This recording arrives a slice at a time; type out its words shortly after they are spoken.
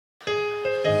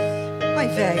Oy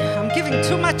vey, I'm giving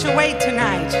too much away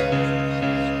tonight.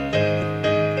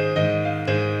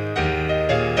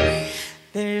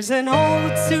 There's an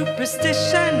old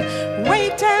superstition way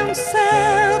down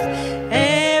south.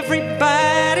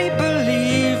 Everybody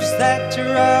believes that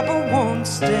trouble won't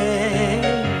stay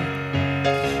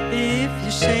if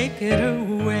you shake it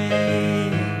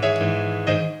away.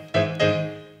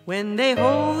 When they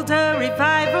hold a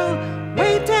revival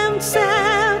way down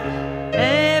south,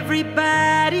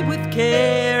 everybody with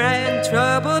care and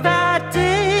trouble that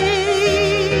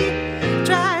day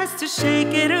tries to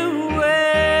shake it away.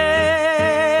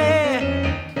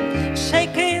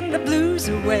 Shaking the blues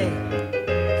away,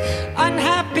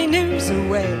 unhappy news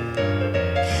away.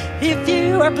 If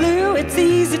you are blue, it's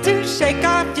easy to shake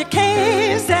off your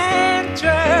cares and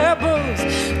troubles.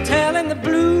 Telling the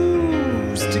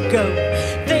blues to go,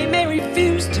 they may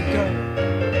refuse to go,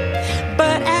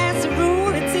 but as a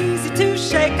rule, it's easy to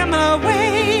shake them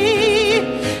away.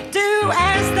 Do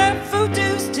as the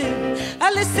voodoos do,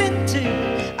 listen to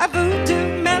a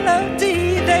voodoo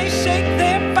melody. They shake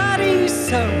their bodies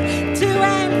so, to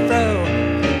and fro.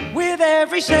 With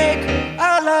every shake,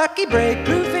 a lucky break,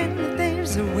 proving that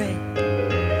there's a way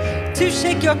to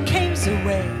shake your cares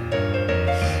away.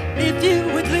 If you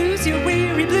would lose your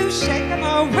weary blues, shake them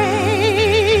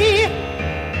away.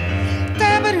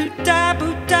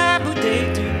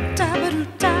 Da-ba-doo-da-boo-da-boo-day-doo,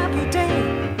 da-ba-doo-da-boo-day,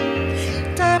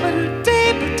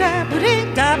 da-ba-doo-day-boo-da-boo-day,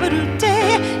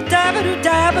 da-ba-doo-day,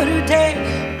 da-ba-doo-da-boo-day,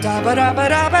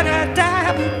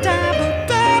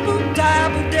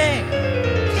 da-ba-da-ba-da-ba-da-da-boo-da-boo-da-boo-day,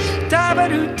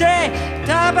 da-ba-doo-day,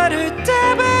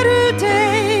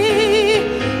 da-ba-doo-da-ba-doo-day.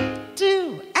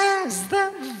 Do as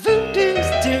the voodoos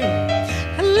do,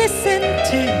 listen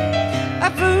to a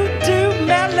voodoo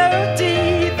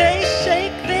melody. They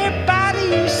shake their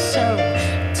bodies so,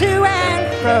 to and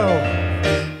fro.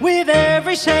 With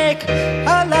every shake,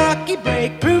 a lucky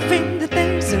break, proving that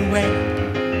there's a way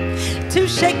to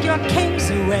shake your cares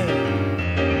away.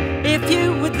 If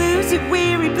you would lose your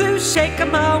weary blues, shake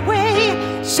them away,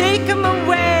 shake them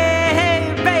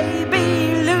away,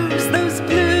 baby. Lose those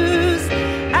blues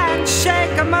and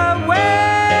shake them away.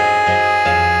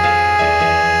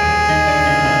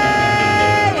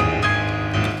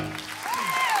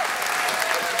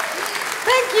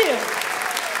 Thank you.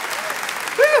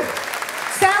 Whew.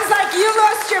 Sounds like you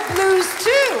lost your blues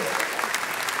too.